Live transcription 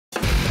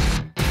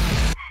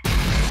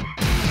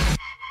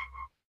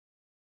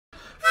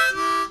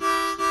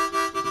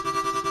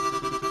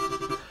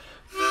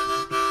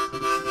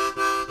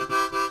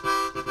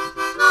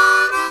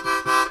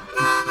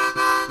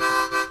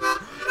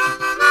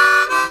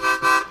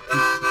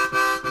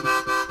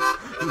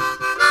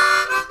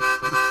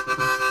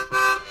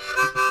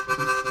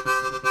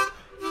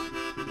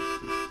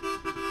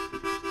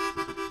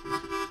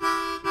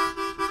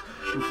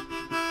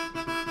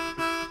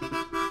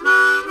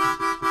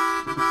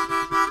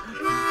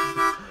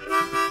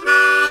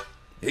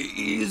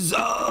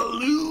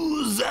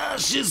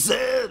she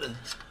said.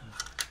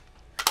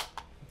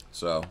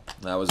 So,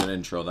 that was an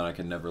intro that I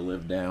can never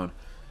live down.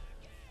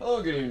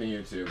 Hello, good evening,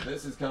 YouTube.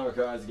 This is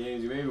Kamikaze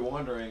Games. You may be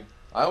wondering,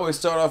 I always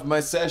start off my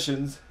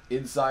sessions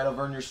inside of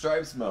Earn Your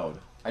Stripes mode.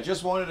 I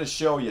just wanted to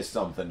show you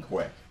something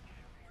quick.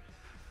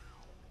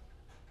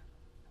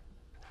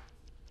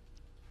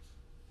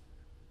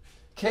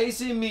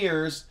 Casey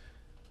Mears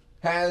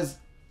has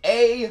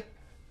A,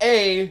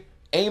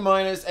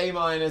 minus, A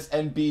minus,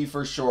 and B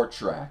for short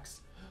tracks.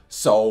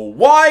 So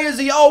why is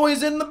he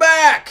always in the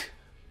back?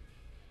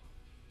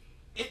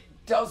 It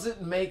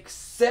doesn't make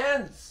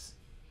sense.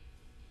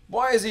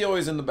 Why is he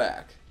always in the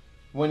back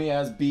when he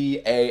has B,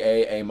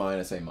 A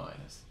minus, A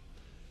minus?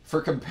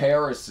 For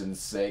comparison's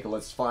sake,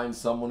 let's find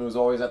someone who's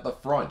always at the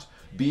front.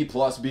 B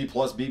plus, B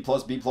plus, B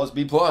plus, B plus,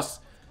 B plus.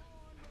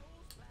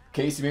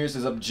 Casey Mears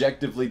is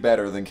objectively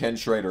better than Ken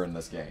Schrader in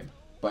this game.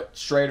 But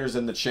Schrader's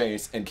in the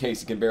chase, and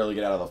Casey can barely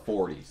get out of the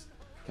 40s.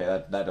 Okay,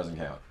 that doesn't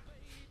count.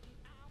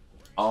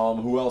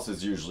 Who else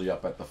is usually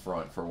up at the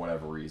front for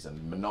whatever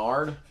reason?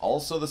 Menard,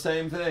 also the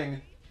same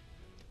thing.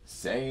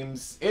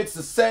 It's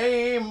the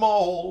same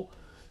old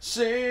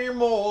situation.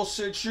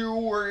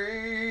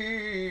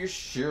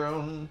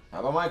 How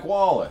about Mike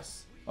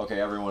Wallace?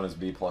 Okay, everyone is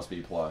B plus,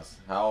 B plus.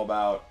 How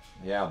about,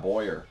 yeah,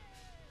 Boyer?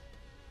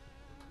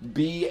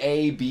 B,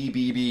 A, B,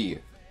 B, B.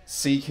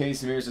 C,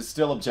 Casey Mears is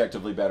still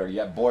objectively better,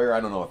 yet Boyer,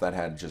 I don't know if that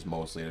had just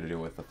mostly to do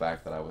with the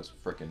fact that I was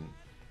frickin'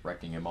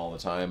 wrecking him all the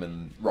time,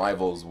 and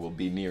rivals will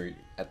be near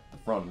at the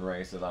front in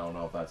races. I don't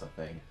know if that's a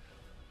thing.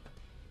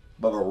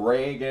 But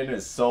Reagan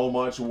is so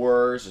much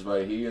worse,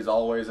 but he is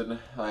always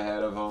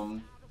ahead of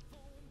him.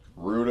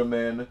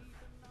 Rudeman,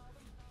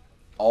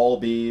 all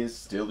B's,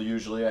 still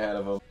usually ahead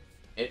of him.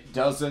 It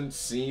doesn't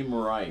seem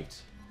right.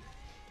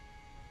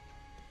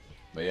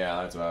 But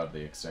yeah, that's about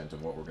the extent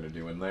of what we're going to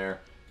do in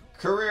there.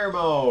 Career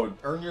mode,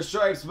 Earn Your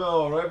Stripes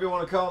mode, whatever you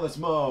want to call this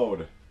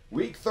mode.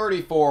 Week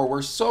 34,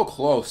 we're so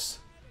close.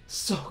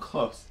 So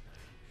close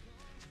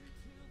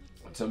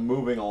to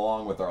moving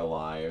along with our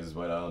lives,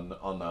 but on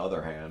the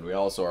other hand, we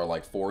also are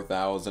like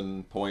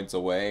 4,000 points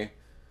away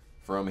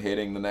from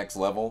hitting the next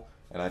level,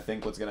 and I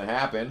think what's going to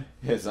happen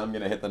is I'm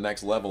going to hit the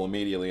next level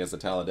immediately as the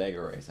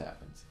Talladega race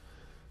happens.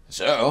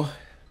 So,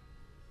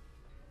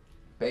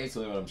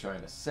 basically what I'm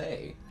trying to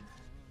say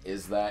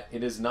is that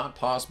it is not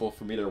possible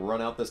for me to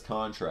run out this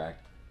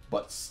contract,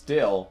 but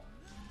still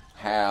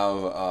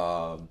have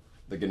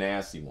the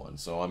Ganassi one,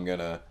 so I'm going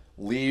to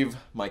leave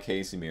my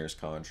Casey Mears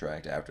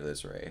contract after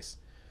this race.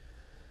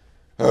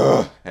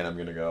 And I'm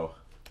going to go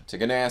to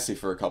Ganassi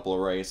for a couple of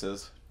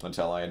races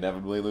until I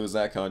inevitably lose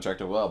that contract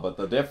as well. But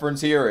the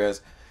difference here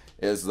is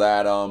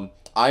that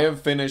I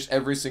have finished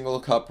every single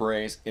Cup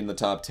race in the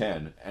top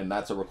 10, and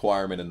that's a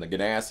requirement in the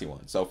Ganassi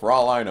one. So for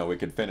all I know, we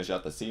could finish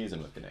out the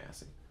season with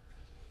Ganassi.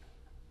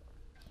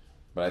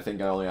 But I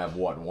think I only have,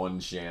 what, one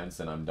chance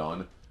and I'm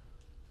done?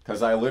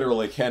 Because I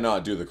literally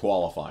cannot do the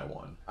qualify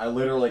one. I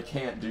literally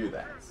can't do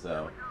that,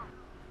 so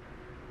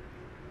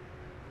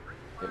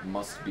it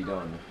must be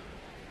done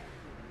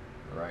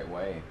the right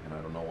way, and I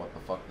don't know what the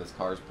fuck this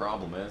car's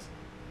problem is.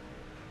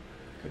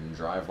 Couldn't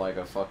drive like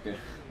a fucking...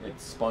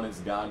 It spun its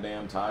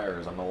goddamn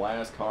tires. I'm the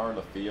last car in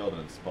the field,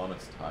 and it spun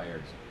its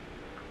tires.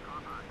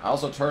 I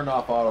also turned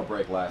off auto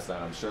brake last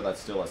night. I'm sure that's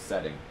still a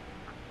setting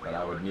that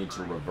I would need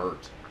to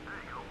revert.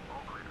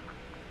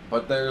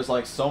 But there's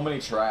like so many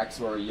tracks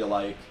where you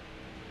like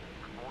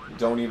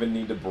don't even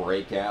need to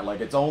brake at. Like,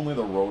 it's only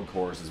the road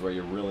courses where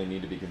you really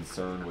need to be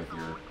concerned with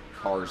your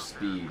car's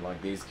speed.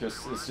 Like, it's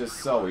just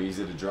so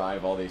easy to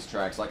drive all these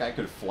tracks. Like, I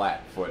could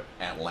flat foot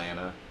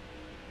Atlanta,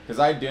 because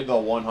I did the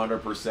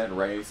 100%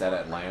 race at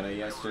Atlanta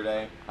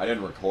yesterday. I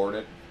didn't record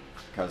it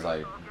because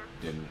I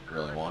didn't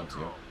really want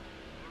to.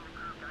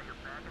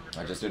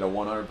 I just did a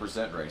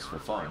 100% race for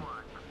fun.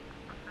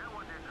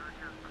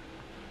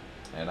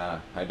 And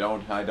I do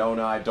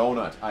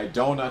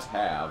not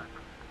have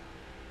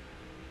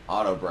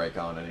auto brake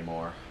on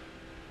anymore.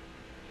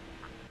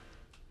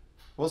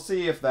 We'll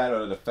see if that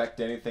would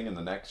affect anything in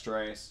the next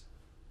race.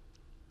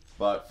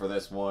 But for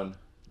this one,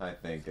 I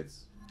think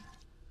it's...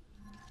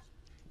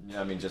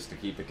 I mean, just to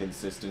keep the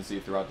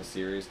consistency throughout the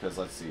series, because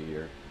let's see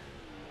here.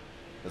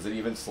 Does it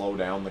even slow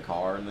down the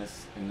car in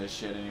this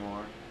shit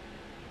anymore?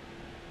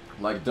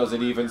 Like, does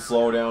it even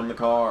slow down the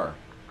car?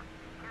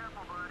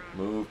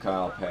 Move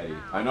Kyle Petty.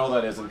 I know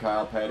that isn't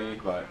Kyle Petty,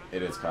 but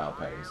it is Kyle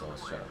Petty, so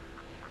let's shut up.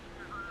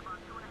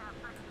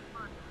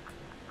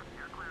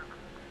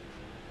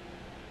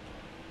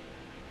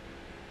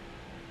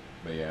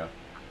 But yeah.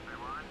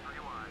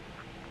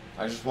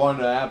 I just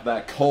wanted to have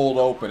that cold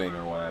opening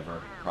or whatever.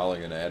 Probably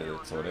going to edit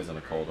it so it isn't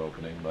a cold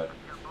opening, but...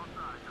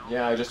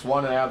 Yeah, I just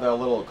wanted to have that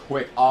little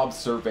quick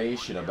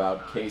observation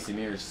about Casey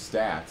Mears'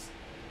 stats.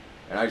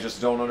 And I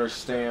just don't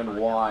understand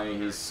why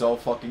he's so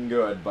fucking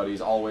good, but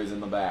he's always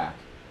in the back.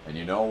 And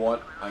you know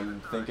what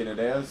I'm thinking it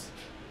is?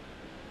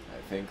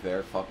 I think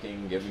they're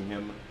fucking giving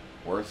him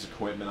worse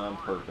equipment on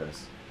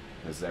purpose.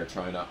 Because they're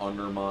trying to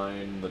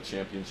undermine the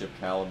championship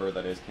caliber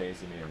that is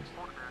Casey Mears.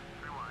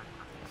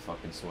 I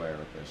fucking swear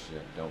with this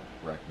shit. Don't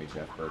wreck me,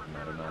 Jeff Burton.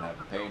 I do not have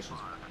the patience.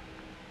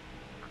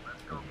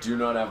 I do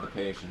not have the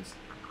patience.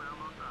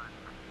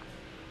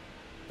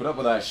 Put up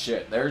with that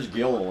shit. There's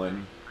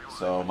Gilliland.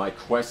 So my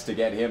quest to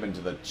get him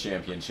into the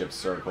championship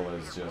circle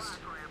is just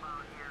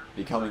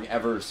becoming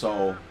ever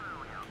so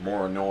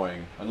more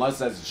annoying. Unless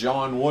that's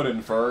John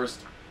Wooden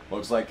first.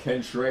 Looks like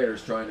Ken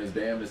Schrader's trying his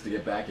damnedest to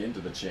get back into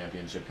the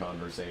championship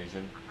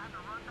conversation.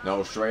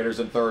 No, Schrader's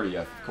in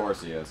 30th. Of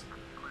course he is.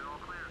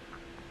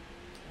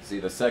 See,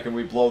 the second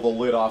we blow the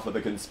lid off of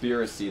the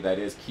conspiracy that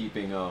is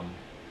keeping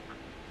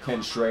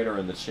Ken Schrader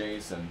in the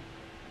chase and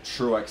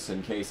Truex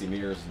and Casey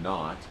Mears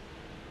not,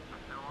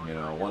 you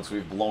know, once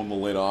we've blown the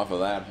lid off of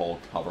that whole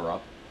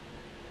cover-up,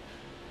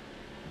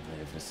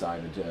 they've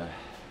decided to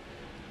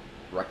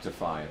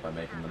rectify it by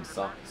making them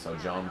suck. So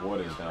John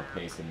Wood is now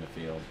pacing the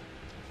field.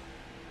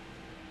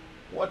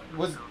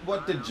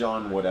 What did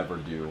John Wood ever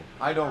do?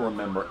 I don't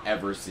remember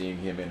ever seeing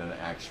him in an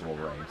actual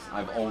race.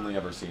 I've only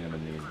ever seen him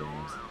in these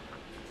games.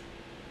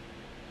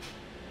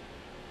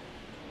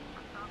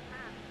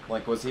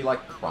 Like, was he,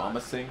 like,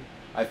 promising?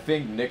 I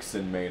think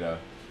Nixon made a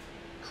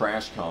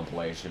crash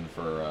compilation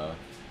for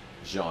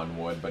John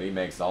Wood, but he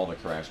makes all the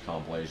crash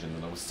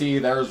compilations. And see,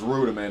 there's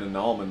Rudeman and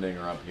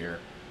Allmendinger up here.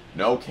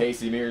 No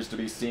Casey Mears to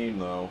be seen,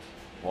 though.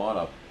 What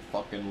a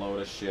fucking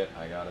load of shit,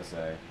 I gotta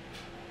say.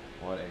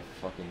 What a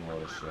fucking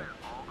load of shit.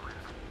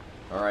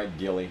 Alright,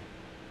 Gilly.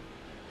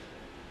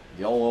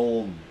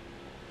 Gilliland.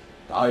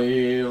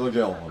 Dive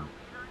Gilliland.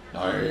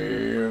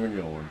 Dive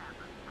Gilliland.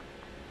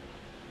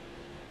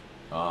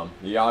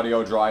 The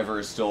audio driver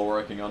is still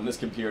working on this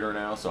computer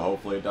now, so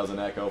hopefully it doesn't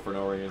echo for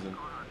no reason.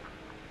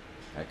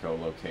 Echo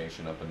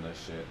location up in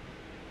this shit.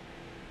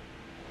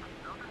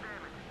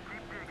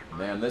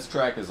 Man, this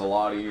track is a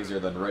lot easier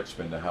than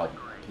Richmond to help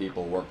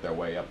people work their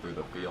way up through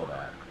the field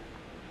at.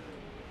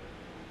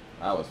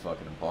 That was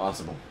fucking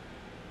impossible.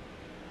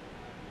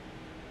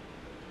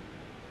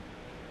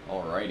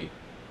 Alrighty.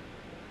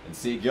 And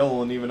see,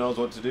 Gilliland even knows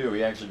what to do.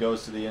 He actually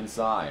goes to the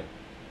inside.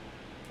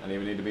 I don't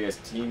even need to be his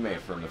teammate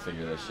for him to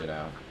figure this shit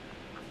out.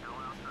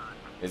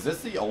 Is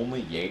this the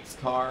only Yates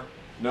car?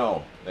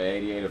 No, the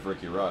 88 of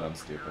Ricky Rudd. I'm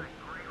stupid.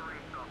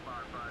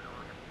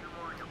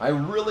 I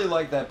really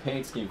like that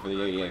paint scheme for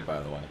the 88,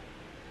 by the way.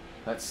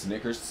 That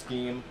Snickers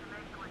scheme.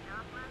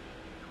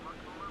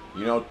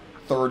 You know,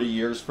 30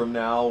 years from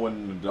now,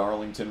 when the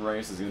Darlington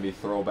race is going to be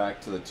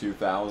throwback to the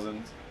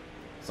 2000s,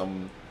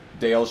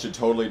 Dale should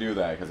totally do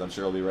that, because I'm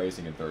sure he'll be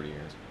racing in 30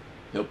 years.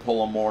 He'll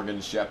pull a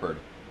Morgan Shepherd.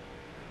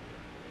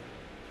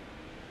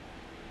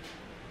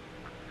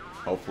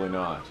 Hopefully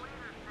not.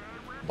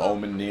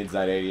 Bowman needs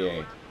that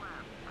 88.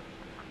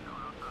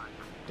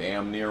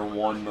 Damn near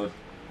won the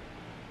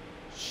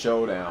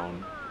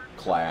showdown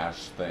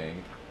clash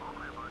thing.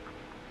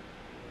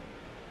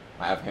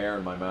 I have hair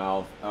in my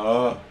mouth.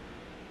 Ugh.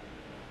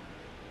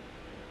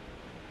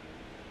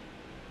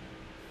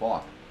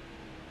 Fuck.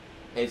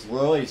 It's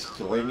really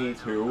stringy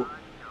too.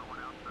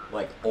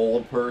 Like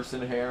old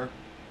person hair.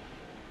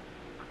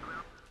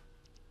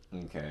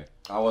 Okay.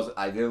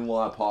 I didn't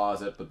want to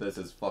pause it, but this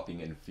is fucking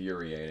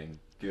infuriating.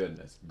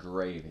 Goodness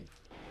gravy.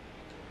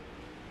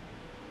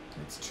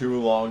 It's too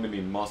long to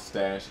be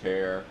mustache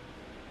hair,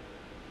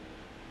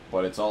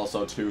 but it's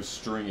also too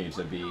stringy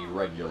to be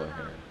regular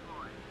hair.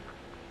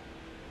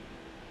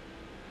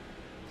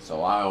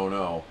 So I don't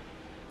know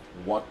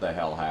what the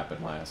hell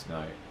happened last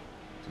night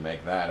to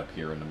make that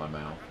appear into my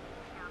mouth.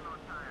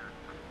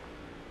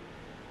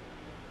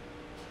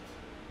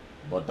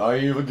 But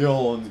Dave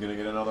Gilliland's gonna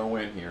get another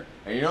win here.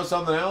 And you know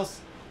something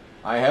else?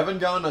 I haven't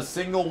gotten a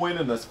single win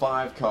in this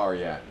 5 car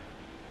yet.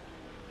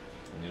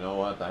 And you know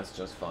what? That's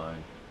just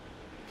fine.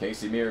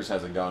 Casey Mears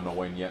hasn't gotten a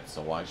win yet,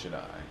 so why should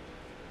I?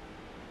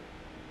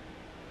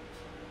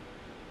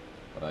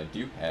 But I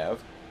do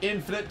have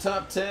infinite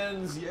top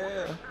 10s,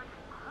 yeah!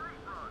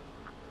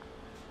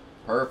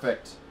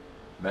 Perfect.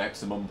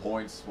 Maximum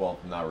points. Well,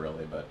 not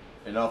really, but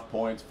enough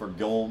points for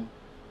Gilm.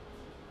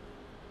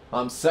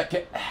 I'm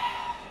second.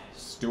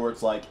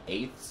 Stewart's like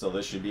 8th, so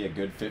this should be a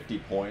good 50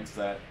 points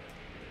that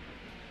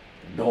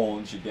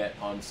Nolan should get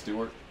on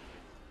Stewart.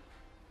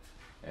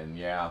 And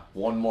yeah,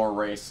 one more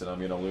race and I'm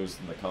going to lose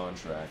in the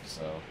contract,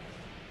 so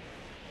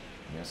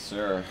yes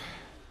sir.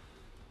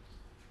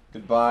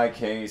 Goodbye,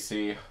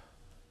 Casey.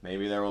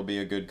 Maybe there will be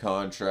a good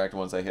contract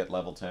once I hit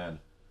level 10.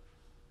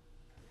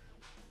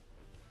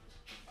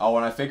 Oh,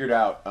 and I figured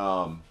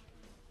out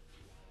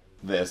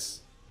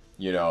this,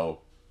 you know,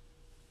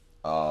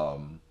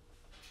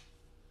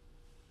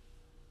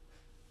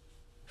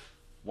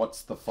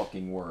 what's the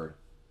fucking word?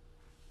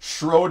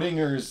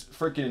 Schrodinger's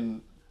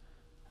freaking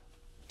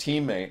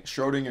teammate.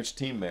 Schrodinger's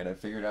teammate. I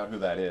figured out who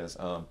that is.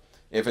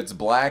 If it's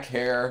black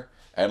hair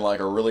and like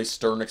a really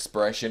stern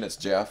expression, it's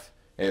Jeff.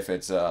 If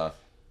it's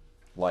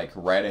like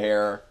red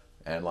hair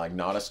and like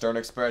not a stern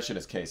expression,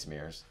 it's Casey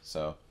Mears.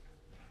 So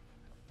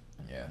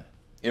yeah,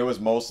 it was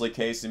mostly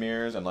Casey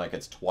Mears, and like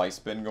it's twice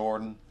been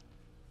Gordon.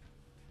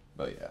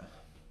 But yeah.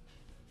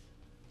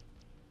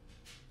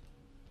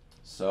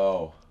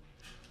 So.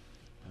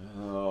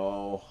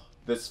 Oh,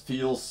 this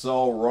feels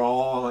so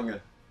wrong.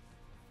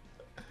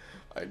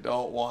 I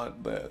don't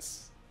want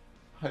this.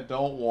 I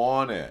don't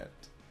want it.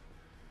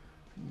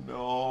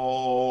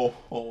 No.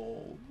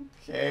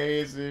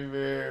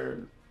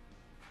 Casimir.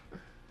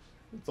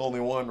 It's only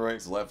one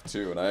race left,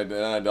 too, and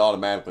I'd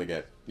automatically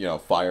get, you know,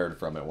 fired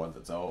from it once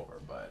it's over,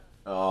 but...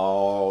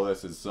 Oh,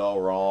 this is so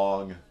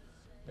wrong.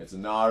 It's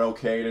not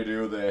okay to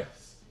do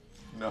this.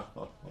 No.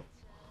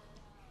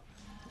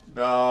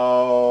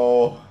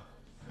 No.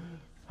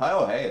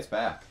 Oh, hey, it's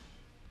back.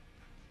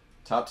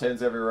 Top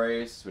 10s every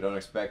race. We don't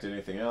expect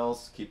anything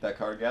else. Keep that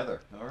car together.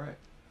 All right.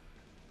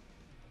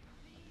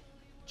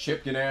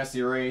 Chip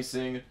Ganassi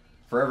Racing.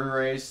 For every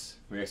race,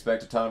 we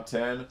expect a top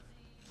 10.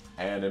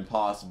 And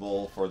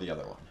impossible for the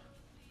other one.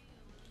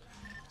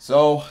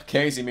 So,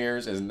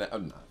 Casimir's is now... No,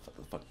 what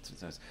the fuck is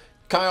this?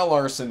 Kyle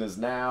Larson is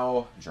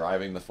now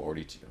driving the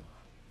 42.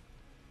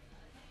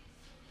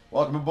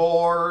 Welcome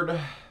aboard.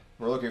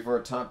 We're looking for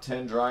a top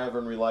 10 driver,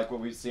 and we like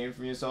what we've seen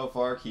from you so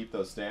far. Keep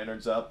those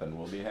standards up, and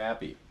we'll be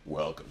happy.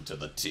 Welcome to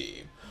the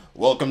team.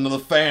 Welcome to the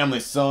family,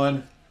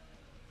 son.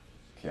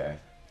 Okay.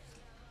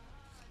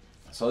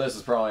 So this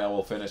is probably how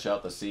we'll finish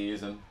out the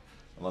season.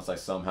 Unless I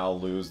somehow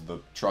lose the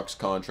trucks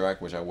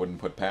contract, which I wouldn't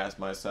put past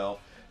myself.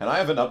 And I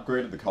haven't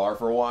upgraded the car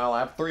for a while. I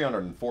have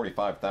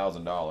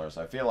 $345,000.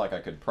 I feel like I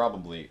could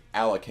probably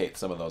allocate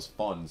some of those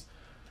funds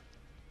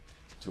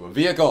to a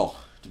vehicle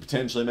to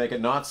potentially make it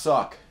not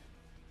suck.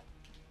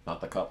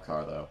 Not the cup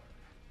car, though.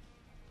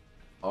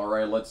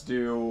 Alright, let's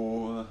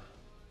do...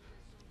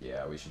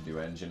 Yeah, we should do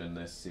engine in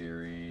this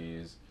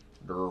series.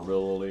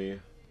 Durability.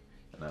 And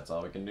that's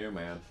all we can do,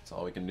 man. That's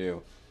all we can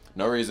do.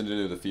 No reason to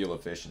do the fuel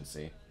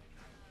efficiency.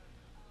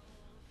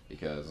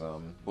 Because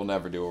we'll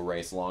never do a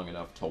race long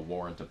enough to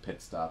warrant a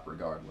pit stop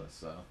regardless,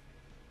 so.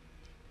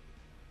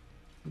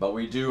 But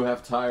we do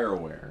have tire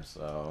wear,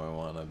 so I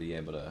want to be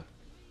able to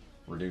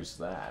reduce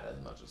that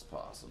as much as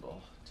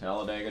possible.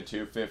 Talladega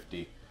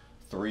 250.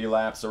 3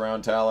 laps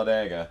around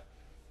Talladega.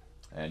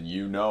 And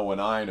you know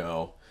and I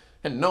know.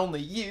 And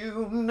only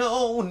you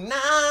know and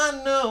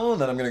I know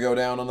that I'm going to go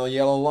down on the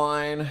yellow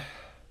line.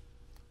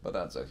 But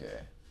that's okay.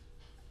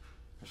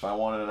 If I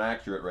wanted an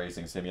accurate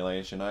racing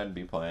simulation, I'd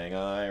be playing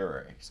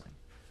iRacing.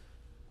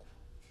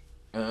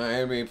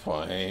 I'd be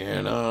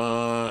playing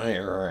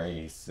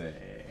iRacing.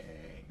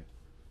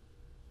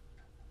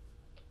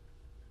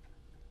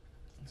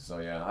 So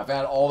yeah, I've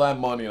had all that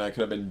money and I could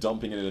have been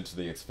dumping it into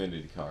the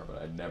Xfinity car,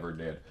 but I never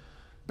did.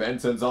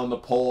 Benson's on the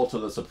pole to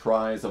the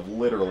surprise of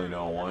literally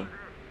no one.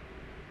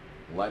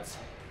 Let's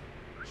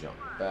jump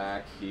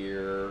back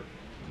here.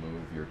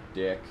 Move your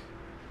dick.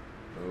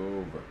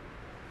 Move.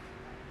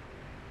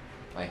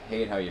 I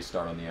hate how you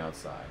start on the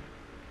outside.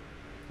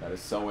 That is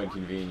so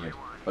inconvenient.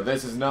 But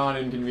this is not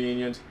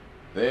inconvenient.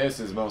 This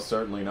is most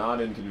certainly not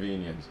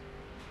inconvenient.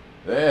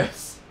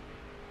 This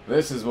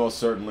is most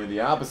certainly the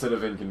opposite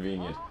of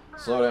inconvenient.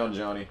 Slow down,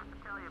 Johnny.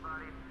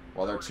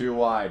 While they're too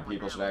wide,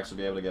 people should actually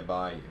be able to get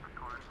by you.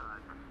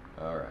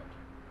 Alright.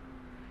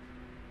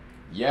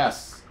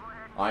 Yes,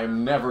 I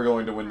am never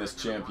going to win this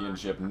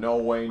championship. No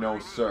way, no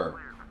sir.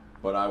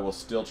 But I will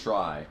still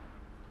try.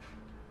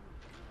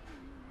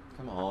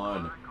 Come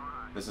on.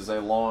 This is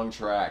a long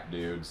track,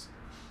 dudes.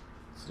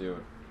 Let's do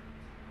it.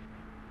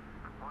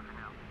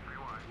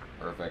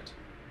 Perfect.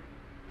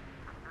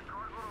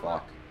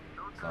 Fuck.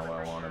 That's not what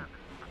I wanted.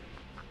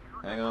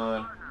 Hang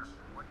on.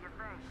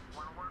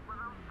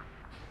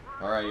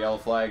 Alright, yellow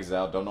flag's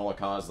out. Don't know what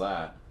caused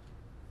that.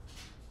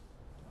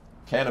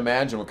 Can't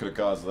imagine what could have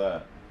caused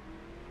that.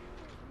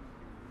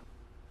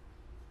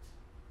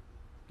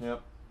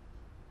 Yep.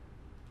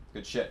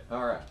 Good shit.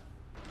 Alright.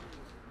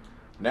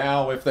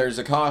 Now, if there's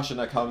a caution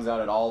that comes out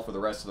at all for the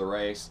rest of the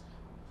race,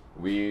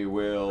 we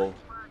will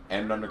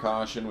end under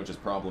caution, which is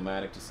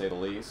problematic to say the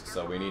least.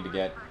 So we need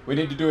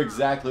to do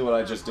exactly what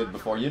I just did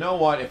before. You know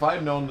what? If I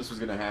had known this was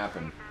going to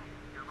happen.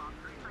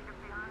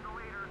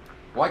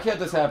 Why can't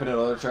this happen at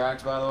other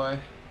tracks, by the way?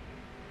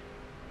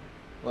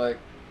 Like,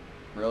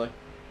 really?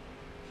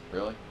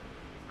 Really?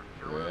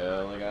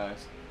 Really,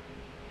 guys?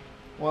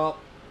 Well,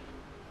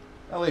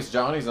 at least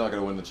Johnny's not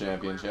going to win the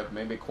championship.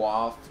 Maybe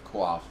Quaffle,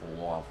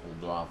 Waffle,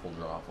 Dwaffle,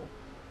 Drawfle.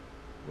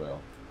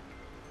 Well.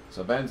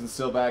 So Benson's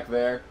still back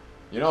there.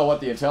 You know what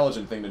the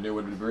intelligent thing to do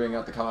would be bring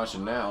out the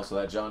caution now so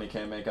that Johnny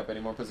can't make up any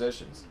more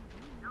positions.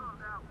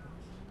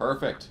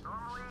 Perfect.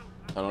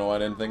 I don't know why I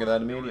didn't think of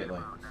that immediately.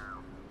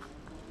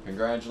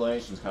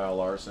 Congratulations, Kyle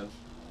Larson.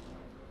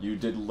 You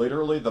did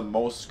literally the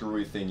most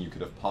screwy thing you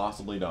could have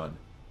possibly done.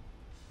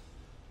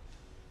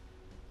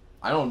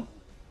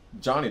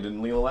 Johnny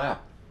didn't lead a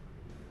lap.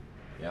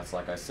 Yes,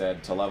 like I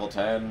said, to level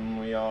 10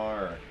 we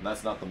are. And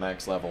that's not the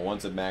max level.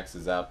 Once it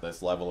maxes out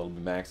this level, it'll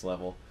be max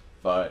level.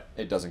 But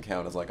it doesn't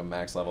count as like a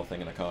max level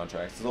thing in a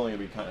contract. It's only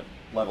going to be kind of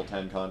level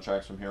 10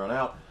 contracts from here on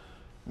out.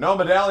 No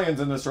medallions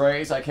in this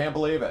race. I can't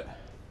believe it.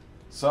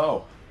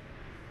 So,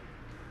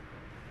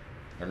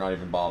 they're not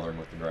even bothering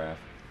with the graph.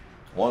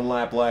 1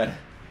 lap led.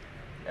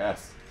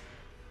 Yes.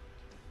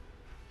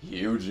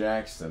 Hugh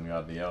Jackson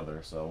got the other.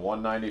 So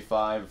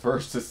 195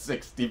 versus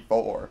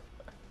 64.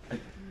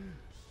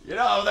 You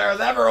know, if there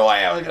was ever a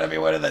way I was going to be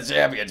winning the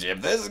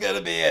championship, this is going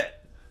to be it.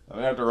 I'm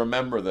going to have to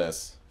remember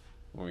this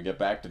when we get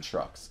back to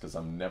trucks. Because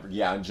I'm never...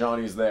 Yeah, and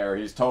Johnny's there.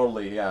 He's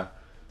totally... Yeah.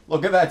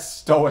 Look at that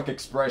stoic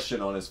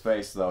expression on his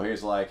face, though.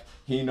 He's like,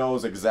 he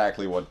knows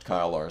exactly what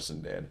Kyle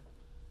Larson did.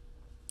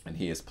 And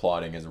he is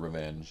plotting his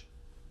revenge.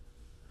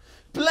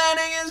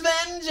 Planning his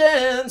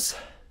vengeance!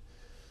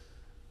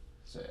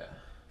 So, yeah.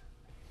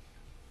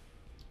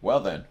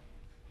 Well, then.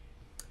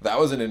 That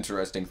was an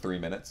interesting 3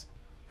 minutes.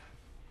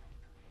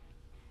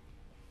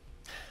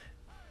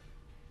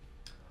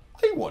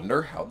 I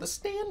wonder how the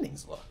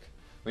standings look.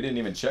 We didn't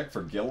even check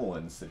for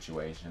Gilliland's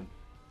situation.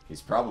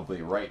 He's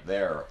probably right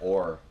there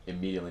or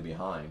immediately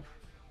behind.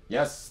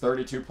 Yes,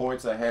 32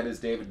 points ahead is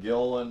David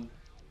Gilliland.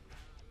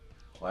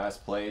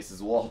 Last place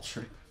is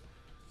Waltrip.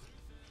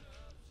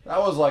 That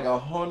was like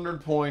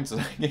 100 points that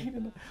I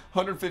gained.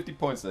 150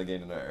 points that I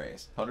gained in that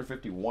race.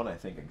 151, I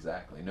think,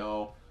 exactly.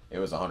 No, it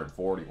was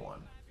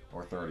 141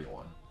 or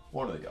 31.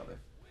 One or the other.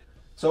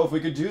 So if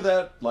we could do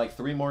that like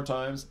 3 more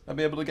times, I'd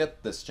be able to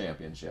get this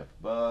championship.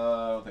 But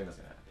I don't think that's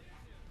going to happen.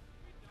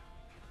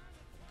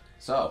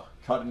 So,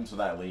 cut into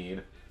that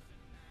lead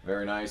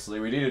very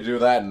nicely. We need to do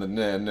that in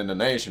the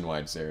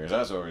Nationwide Series.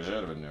 That's what we should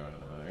have been doing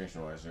in the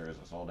Nationwide Series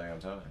this whole damn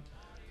time.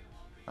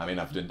 I mean,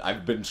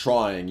 I've been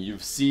trying.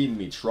 You've seen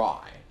me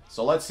try.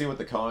 So let's see what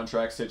the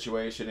contract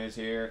situation is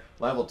here.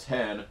 Level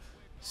 10.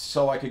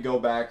 So I could go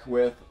back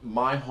with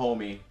my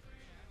homie.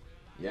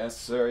 Yes,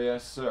 sir.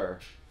 Yes, sir.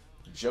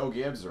 Joe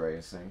Gibbs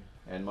Racing.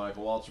 And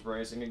Michael Waltrip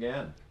Racing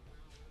again.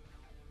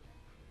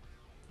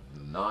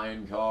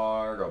 9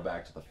 car. Go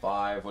back to the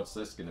 5. What's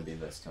this going to be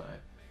this time?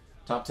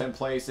 Top 10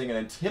 placing and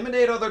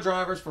intimidate other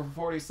drivers for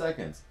 40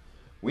 seconds.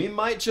 We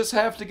might just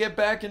have to get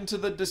back into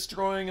the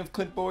destroying of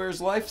Clint Bowyer's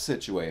life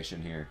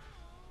situation here.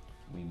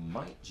 We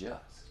might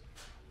just.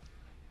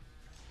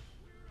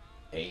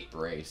 8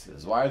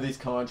 races. Why are these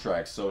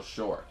contracts so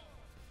short?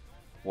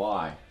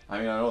 Why? I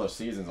mean, I know the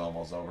season's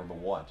almost over, but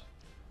what?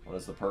 What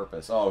is the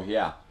purpose? Oh,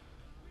 yeah.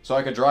 So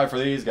I could drive for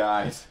these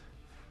guys.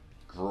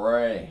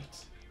 Great.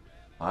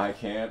 I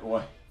can't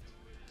wait.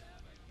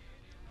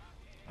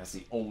 That's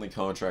the only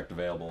contract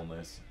available in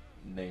this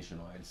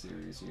Nationwide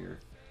Series here.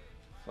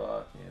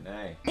 Fucking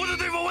A.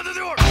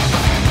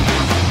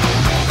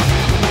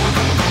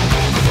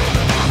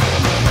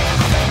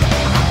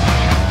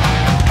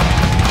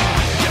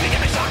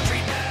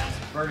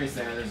 Bernie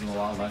Sanders is a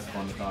lot less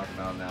fun to talk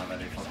about now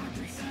that he fucking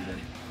conceded.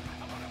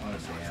 What a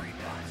damn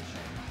crying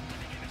shame.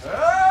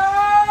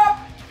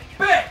 Ah!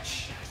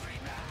 Bitch!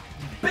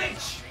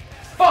 Bitch!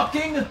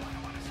 Fucking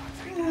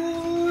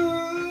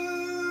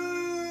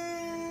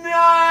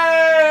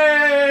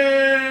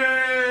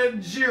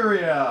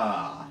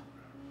Nigeria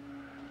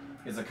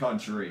is a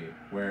country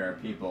where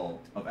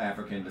people of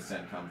African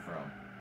descent come from.